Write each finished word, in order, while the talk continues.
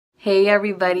Hey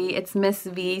everybody, it's Miss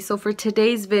V. So for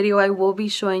today's video, I will be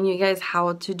showing you guys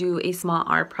how to do a small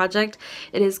art project.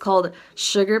 It is called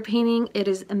sugar painting. It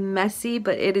is messy,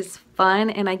 but it is fun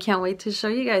and I can't wait to show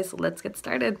you guys. Let's get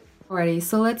started. Alrighty,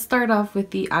 so let's start off with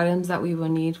the items that we will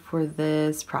need for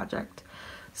this project.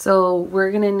 So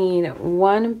we're gonna need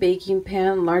one baking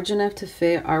pan large enough to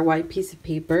fit our white piece of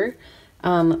paper,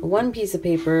 one piece of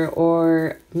paper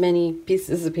or many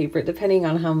pieces of paper depending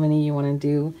on how many you want to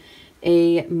do,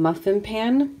 a muffin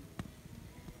pan,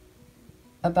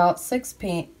 about six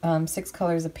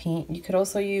colors of paint. You could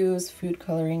also use food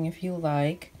coloring if you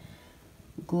like,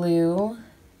 glue,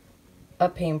 a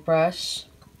paintbrush,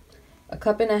 a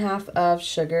cup and a half of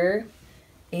sugar,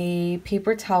 a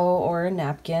paper towel or a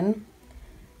napkin,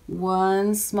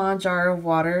 one small jar of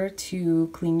water to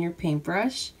clean your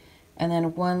paintbrush, and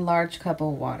then one large cup of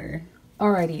water.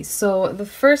 Alrighty, so the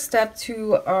first step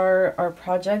to our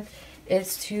project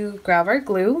is to grab our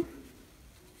glue.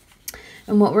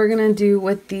 And what we're gonna do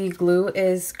with the glue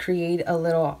is create a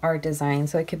little art design.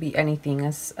 So it could be anything,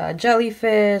 a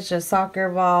jellyfish, a soccer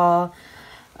ball,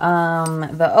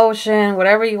 the ocean,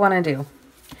 whatever you wanna do.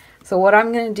 So what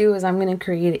I'm gonna do is I'm gonna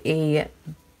create a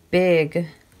big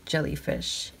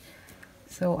jellyfish.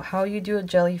 So how you do a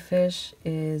jellyfish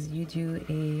is you do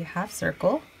a half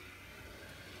circle,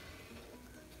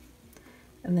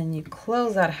 and then you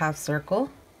close that half circle,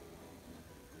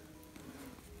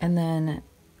 and then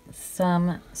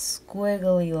some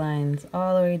squiggly lines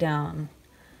all the way down,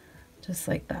 just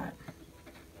like that.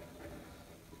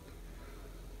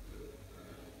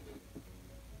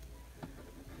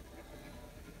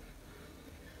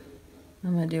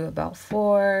 I'm gonna do about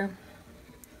 4.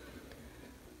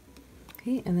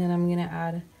 Okay, and then I'm gonna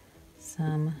add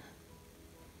some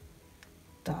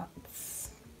dots.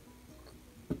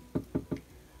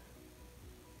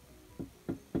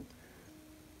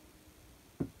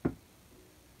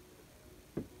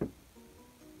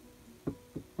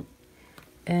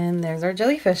 And there's our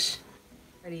jellyfish.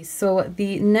 Ready. So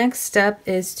the next step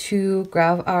is to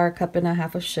grab our cup and a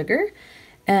half of sugar,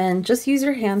 and just use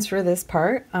your hands for this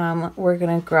part. We're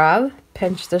gonna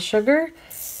pinch the sugar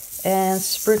and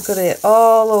sprinkle it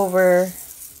all over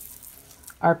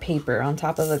our paper on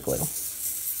top of the glue.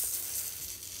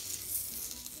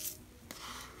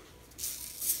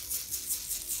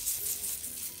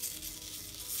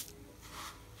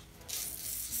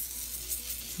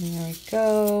 There we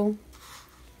go.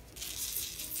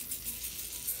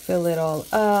 Fill it all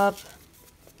up.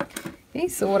 Okay,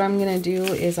 so what I'm gonna do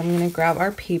is I'm gonna grab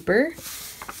our paper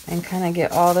and kind of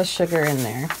get all the sugar in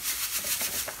there.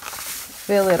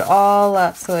 Fill it all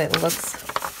up so it looks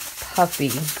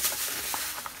puffy.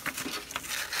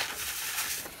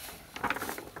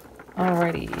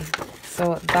 Alrighty,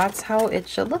 so that's how it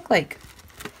should look like.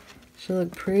 It should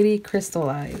look pretty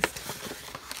crystallized.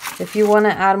 If you want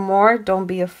to add more, don't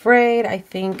be afraid. I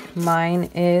think mine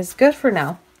is good for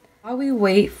now. While we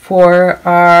wait for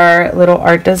our little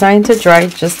art design to dry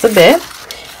just a bit,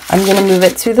 I'm going to move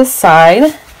it to the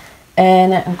side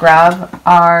and grab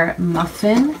our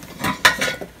muffin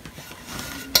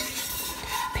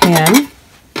pan.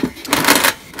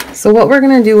 So what we're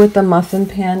going to do with the muffin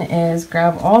pan is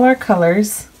grab all our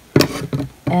colors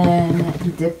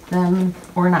and dip them,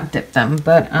 or not dip them,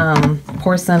 but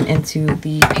pour some into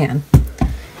the pan.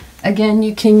 Again,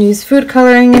 you can use food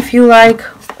coloring if you like,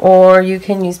 or you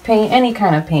can use paint, any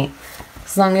kind of paint,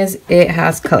 as long as it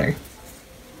has color.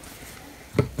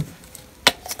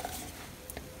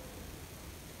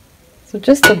 So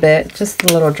just a bit, just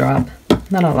a little drop,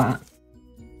 not a lot.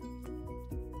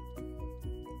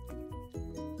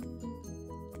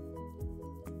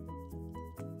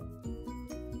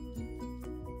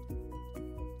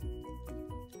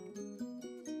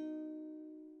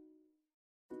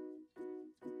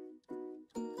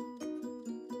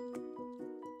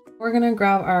 We're gonna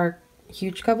grab our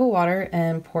huge cup of water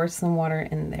and pour some water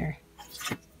in there.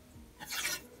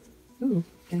 Ooh,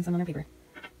 getting some on our paper.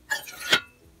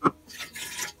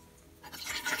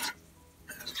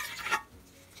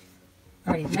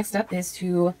 Alrighty, next step is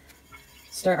to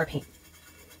stir our paint.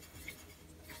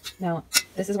 Now,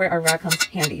 this is where our rag comes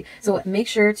handy. So make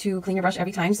sure to clean your brush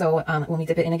every time, so when we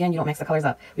dip it in again, you don't mix the colors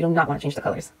up. We do not want to change the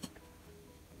colors.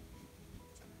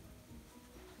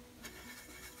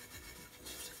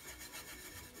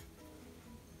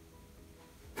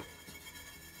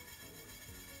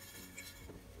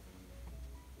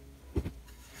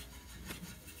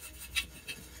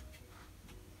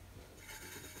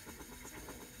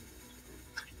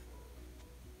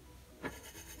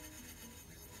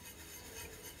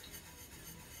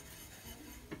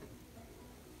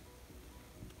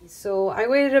 So I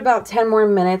waited about 10 more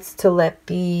minutes to let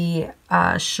the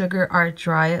sugar art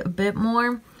dry a bit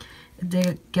more. It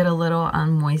did get a little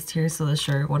moist here, so the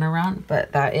sugar went around,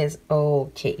 but that is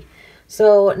okay.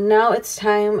 So now it's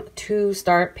time to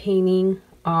start painting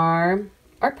our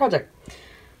art project.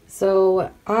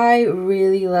 So I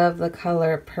really love the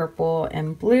color purple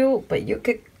and blue, but you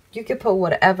could put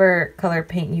whatever color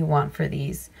paint you want for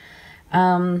these.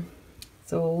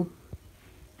 So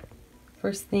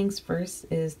first things first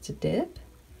is to dip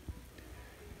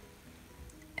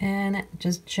and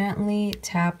just gently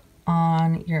tap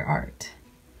on your art.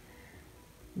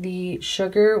 The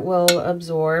sugar will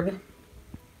absorb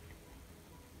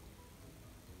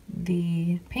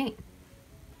the paint,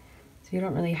 so you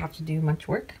don't really have to do much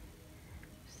work.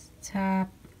 Just tap,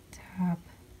 tap,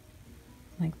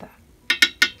 like that.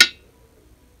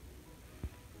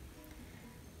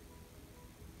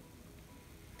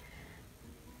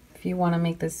 If you want to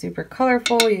make this super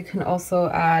colorful, you can also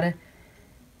add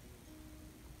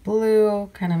blue,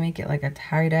 kind of make it like a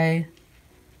tie-dye.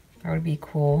 That would be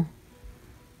cool.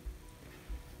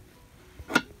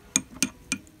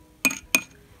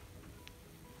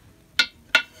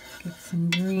 Get some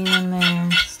green in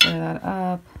there, stir that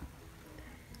up.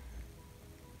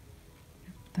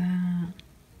 Get that.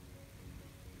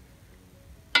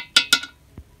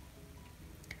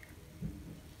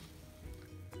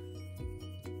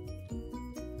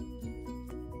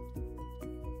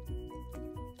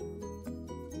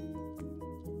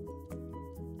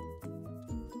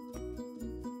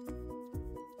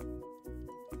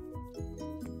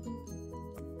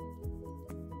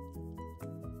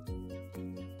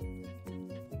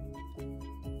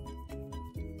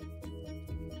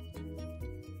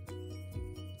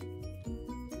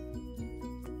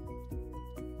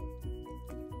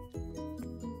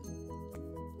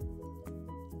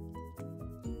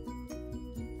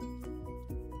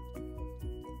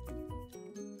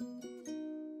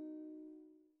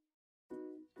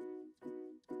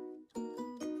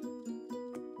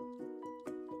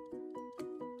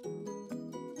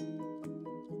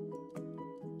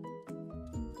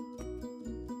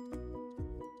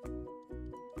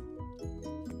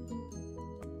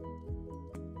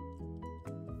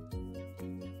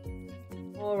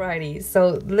 Alrighty,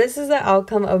 so this is the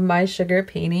outcome of my sugar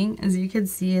painting. As you can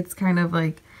see, it's kind of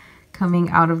like coming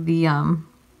out of the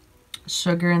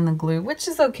sugar and the glue, which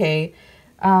is okay.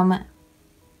 It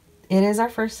is our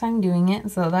first time doing it,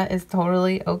 so that is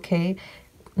totally okay.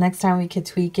 Next time we could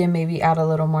tweak it, maybe add a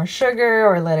little more sugar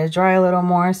or let it dry a little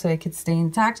more so it could stay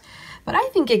intact. But I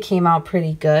think it came out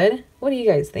pretty good. What do you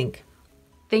guys think?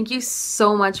 Thank you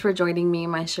so much for joining me in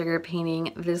my sugar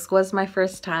painting. This was my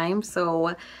first time,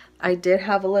 so I did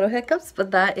have a little hiccups,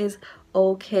 but that is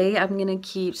okay. I'm gonna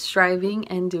keep striving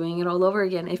and doing it all over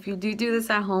again. If you do this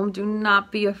at home, do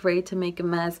not be afraid to make a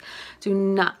mess. Do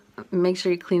not, make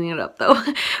sure you're cleaning it up though,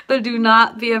 but do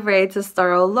not be afraid to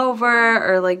start all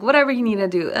over or like whatever you need to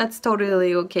do. That's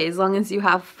totally okay as long as you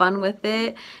have fun with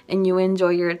it and you enjoy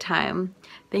your time.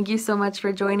 Thank you so much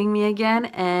for joining me again,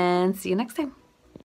 and see you next time.